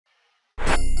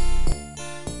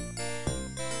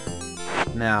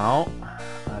Now,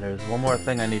 there's one more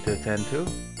thing I need to attend to.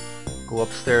 Go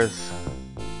upstairs.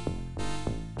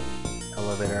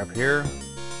 Elevator up here.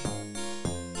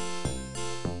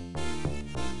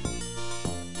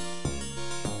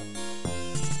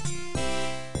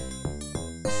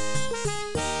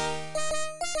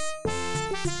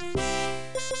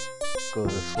 Go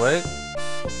this way.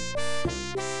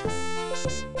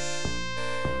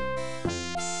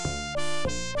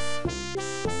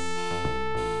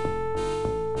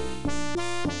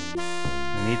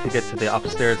 I need to get to the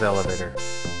upstairs elevator.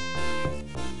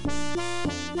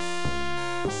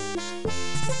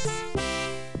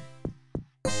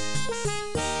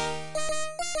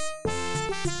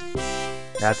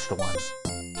 That's the one.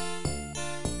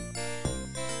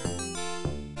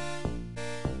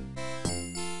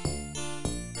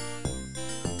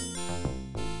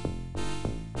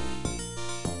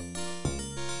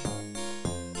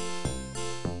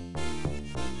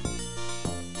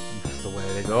 This is the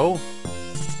way to go.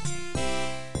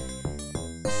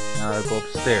 Now I go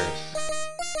upstairs.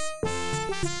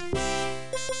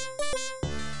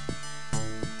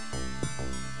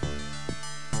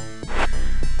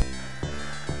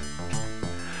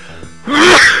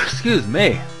 Excuse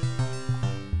me.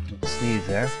 Sneeze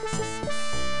there.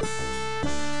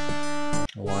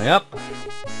 Going up.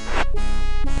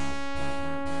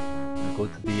 Go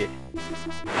to the.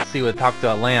 Let's see what talk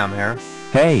to a lamb here.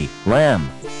 Hey, lamb.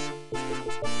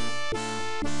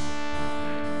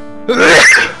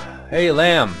 Hey,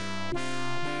 lamb.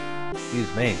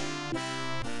 Excuse me.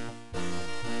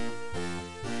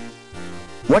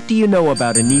 What do you know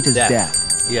about Anita's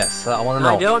death? Yes, I want to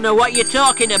know. I don't know what you're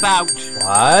talking about.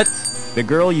 What? The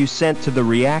girl you sent to the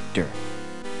reactor.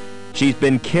 She's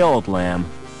been killed, lamb.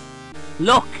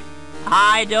 Look,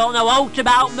 I don't know aught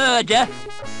about murder.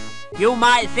 You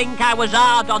might think I was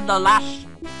hard on the lass,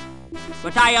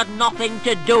 but I had nothing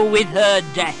to do with her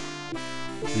death.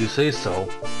 You say so.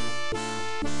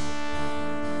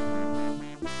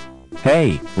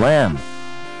 Hey, lamb.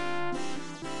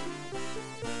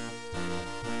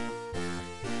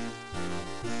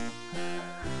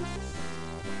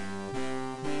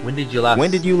 When did you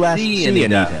last see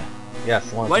Anita?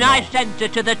 Yes, when I sent her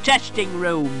to the testing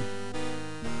room.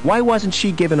 Why wasn't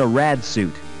she given a rad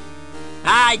suit?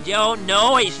 I don't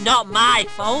know, it's not my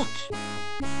fault.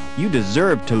 You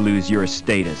deserve to lose your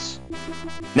status.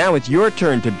 Now it's your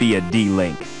turn to be a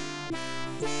D-Link.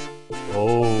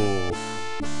 Oh,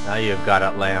 now you've got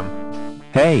it, lamb.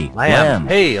 Hey, lamb.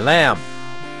 Hey, lamb.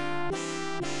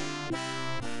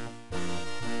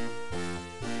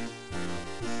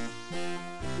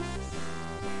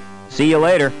 See you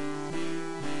later.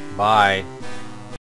 Bye.